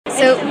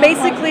So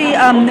basically,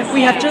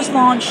 we have just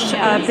launched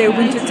the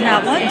Ubuntu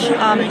tablet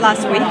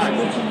last week.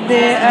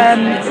 The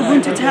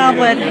Ubuntu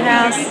tablet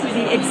has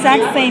the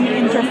exact same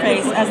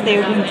interface as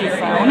the Ubuntu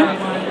phone.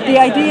 The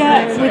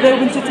idea with the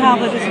Ubuntu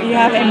tablet is you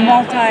have a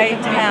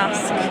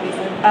multi-task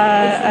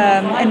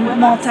and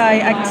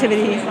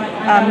multi-activity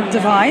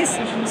device.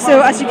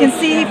 So as you can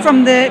see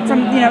from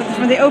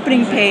the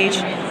opening page,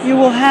 you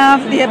will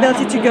have the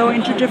ability to go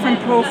into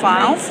different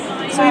profiles.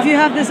 So if you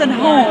have this at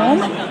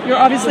home, you're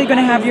obviously going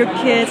to have your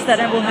kids that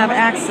will have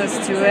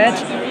access to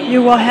it.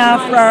 You will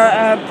have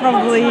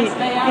probably,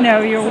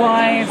 your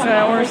wife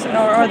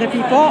or other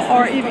people,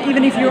 or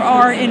even if you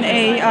are in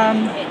a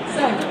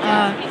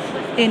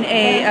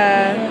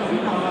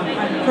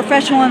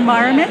professional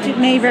environment, it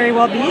may very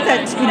well be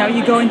that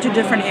you go into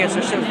different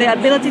users. So the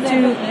ability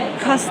to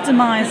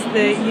customize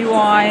the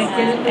UI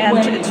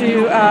and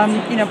to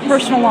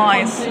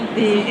personalize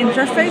the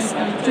interface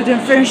to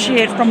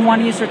differentiate from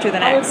one user to the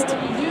next.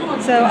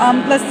 So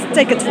let's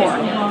take a tour.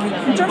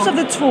 In terms of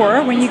the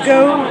tour, when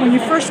you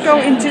first go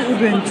into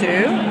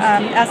Ubuntu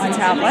as a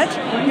tablet,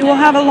 you will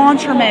have a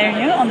launcher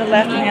menu on the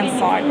left-hand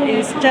side. It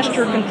is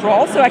gesture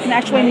control, so I can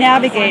actually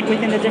navigate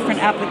within the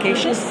different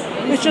applications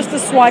with just a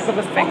swipe of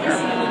a finger.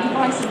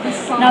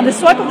 Now, the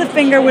swipe of the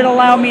finger would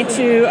allow me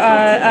to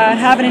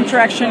have an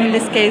interaction, in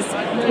this case,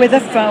 with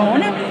a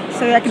phone.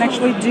 So I can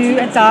actually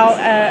dial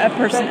a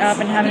person up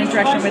and have an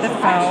interaction with a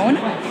phone.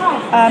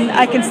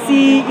 I can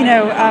see,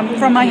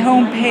 from my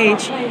home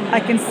page, I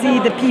can see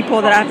the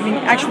people that I've been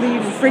actually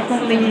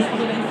frequently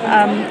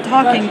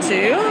talking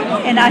to,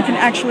 and I can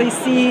actually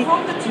see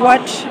who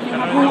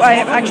I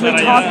have actually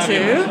talked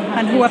to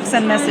and who I've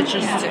sent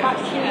messages to.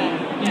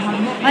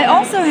 I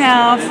also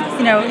have,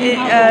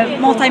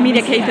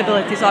 multimedia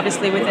capabilities,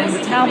 obviously, within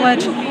the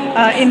tablet.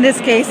 In this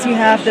case, you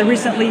have the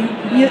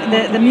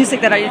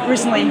music that I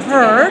recently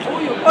heard,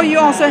 or you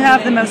also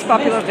have the most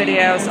popular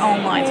videos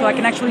online. So I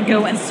can actually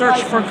go and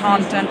search for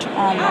content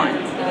online.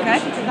 Okay.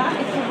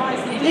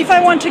 If I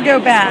want to go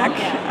back,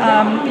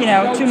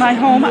 to my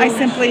home, I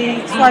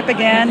simply swipe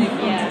again,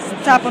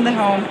 tap on the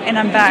home, and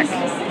I'm back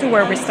to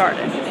where we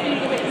started.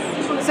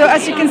 So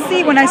as you can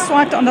see, when I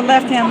swiped on the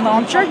left-hand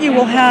launcher, you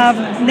will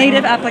have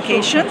native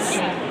applications,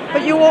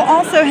 but you will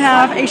also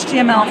have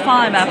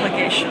HTML5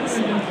 applications.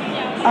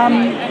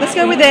 Let's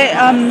go with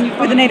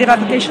the native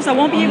applications. I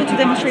won't be able to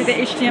demonstrate the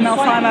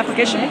HTML5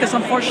 application because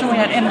unfortunately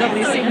at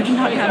MWC we do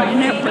not have a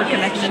network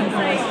connection,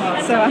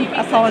 so I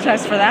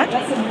apologize for that.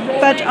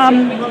 But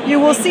you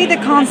will see the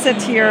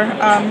concept here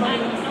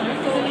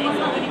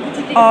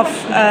of,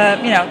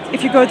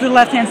 if you go to the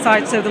left-hand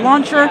side, so the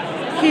launcher.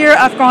 Here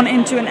I've gone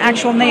into an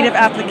actual native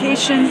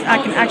application. I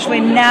can actually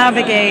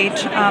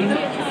navigate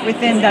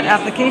within that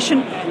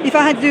application. If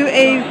I do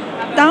a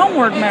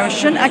downward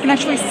motion, I can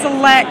actually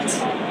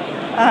select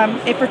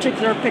a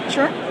particular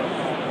picture.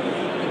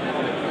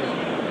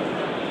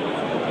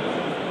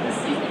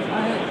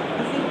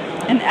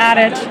 And add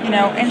it,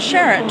 and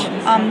share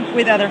it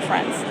with other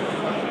friends.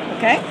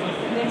 Okay?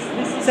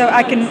 So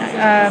I can,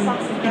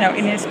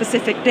 in a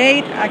specific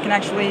date, I can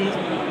actually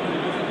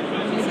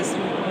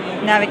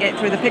navigate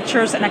through the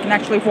pictures, and I can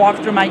actually walk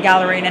through my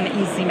gallery in an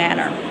easy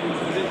manner.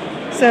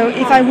 So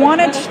if I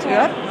wanted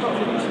to,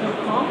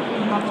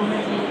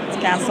 let's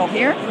cancel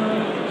here.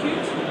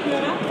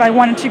 If I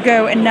wanted to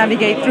go and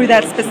navigate through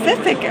that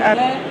specific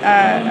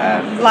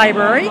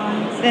library,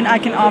 then I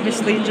can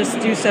obviously just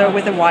do so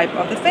with a wipe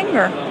of the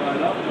finger.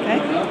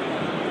 Okay.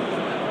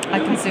 I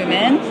can zoom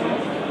in,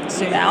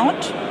 zoom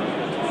out,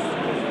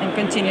 and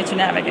continue to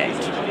navigate.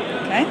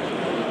 Okay.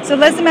 So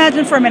let's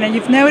imagine for a minute,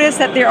 you've noticed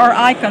that there are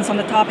icons on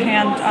the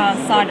top-hand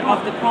side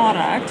of the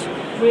product.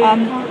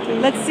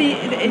 Let's see,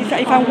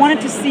 if I wanted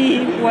to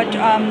see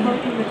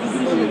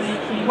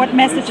what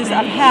messages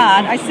I've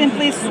had, I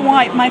simply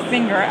swipe my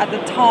finger at the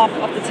top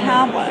of the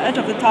tablet,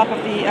 at the top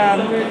of the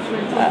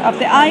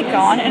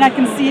icon, and I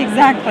can see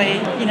exactly,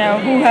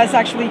 who has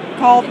actually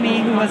called me,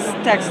 who has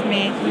texted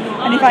me.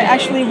 And if I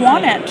actually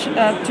wanted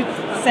to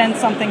send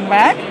something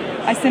back,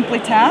 I simply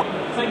tap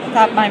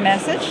my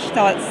message,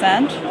 tell it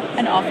send,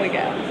 and off we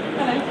go.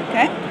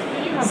 Okay,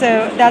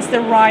 so that's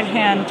the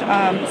right-hand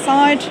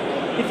side.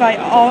 If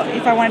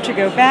I wanted to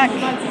go back,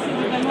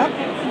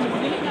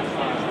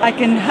 I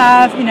can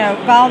have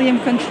volume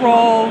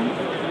control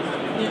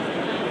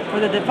for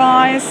the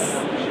device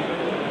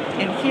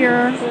in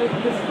here.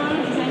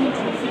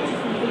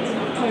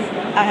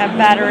 I have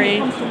battery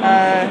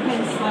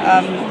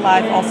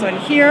life also in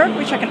here,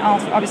 which I can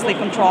also obviously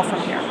control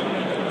from here.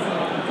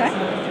 Okay.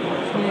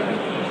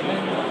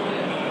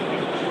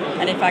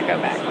 And if I go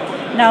back.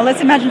 Now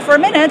let's imagine for a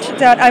minute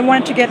that I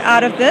wanted to get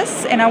out of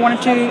this and I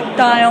wanted to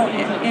dial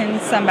in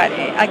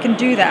somebody. I can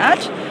do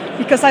that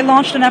because I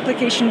launched an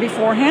application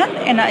beforehand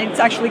and it's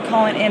actually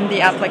calling in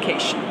the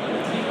application.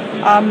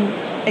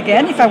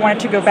 Again, if I wanted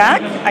to go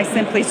back, I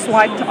simply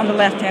swiped on the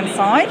left-hand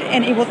side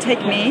and it will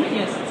take me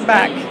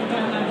back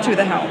to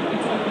the home.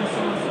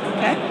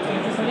 Okay.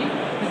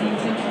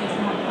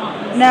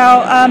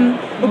 Now,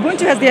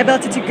 Ubuntu has the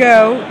ability to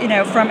go,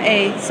 from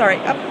a, as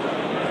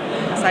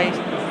I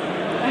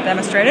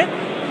demonstrated,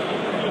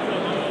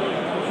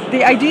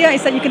 the idea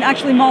is that you can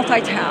actually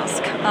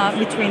multitask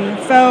between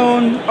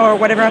phone or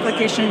whatever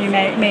application you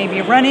may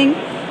be running,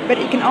 but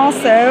it can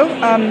also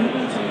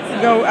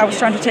go. I was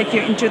trying to take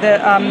you into the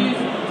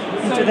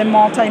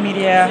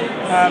multimedia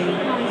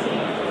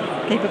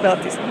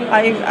capabilities.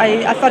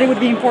 I thought it would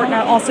be important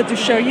also to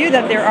show you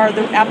that there are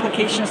the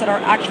applications that are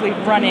actually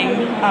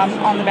running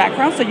on the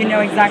background, so you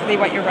know exactly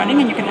what you're running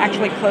and you can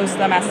actually close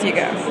them as you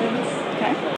go.